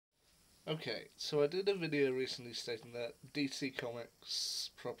Okay, so I did a video recently stating that DC Comics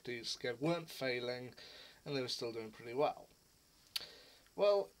properties weren't failing and they were still doing pretty well.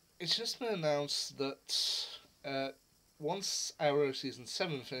 Well, it's just been announced that once Arrow Season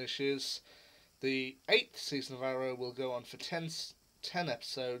 7 finishes, the 8th season of Arrow will go on for 10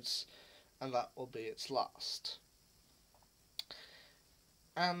 episodes, and that will be its last.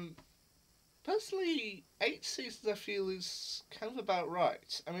 And personally, 8 seasons I feel is kind of about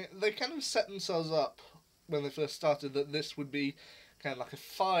right. I mean, they kind of set themselves up when they first started that this would be kind of like a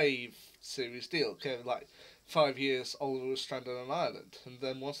 5 series deal, kind of like 5 years Oliver was stranded on an island, and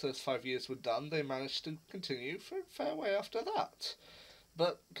then once those 5 years were done, they managed to continue for a fair way after that.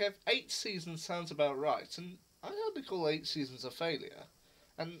 But kind of 8 seasons sounds about right, and I hardly call 8 seasons a failure.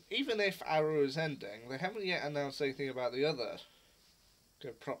 And even if Arrow is ending, they haven't yet announced anything about the other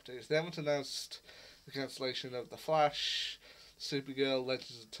properties. They haven't announced the cancellation of The Flash, Supergirl,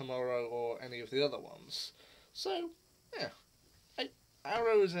 Legends of Tomorrow, or any of the other ones. So, yeah,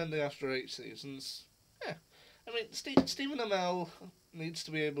 Arrow is ending after 8 seasons. Yeah, I mean, Stephen Amell needs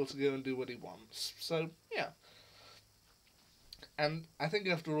to be able to go and do what he wants. So, yeah. And I think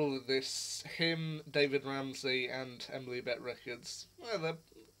after all of this, him, David Ramsey, and Emily Bett Rickards, well,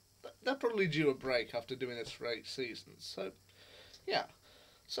 they're probably due a break after doing this for 8 seasons. So, yeah.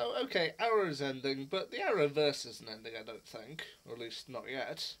 So, okay, Arrow's ending, but the Arrowverse isn't ending, I don't think. Or at least not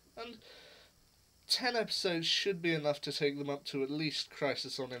yet. And 10 episodes should be enough to take them up to at least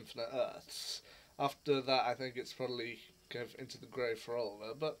Crisis on Infinite Earths. After that, I think it's probably kind of into the grave for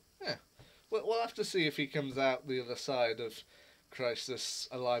Oliver, but yeah. We'll have to see if he comes out the other side of Crisis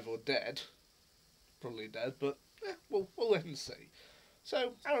alive or dead. Probably dead, but yeah, we'll wait and see.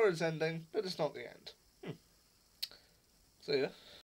 So, Arrow's ending, but it's not the end. See ya.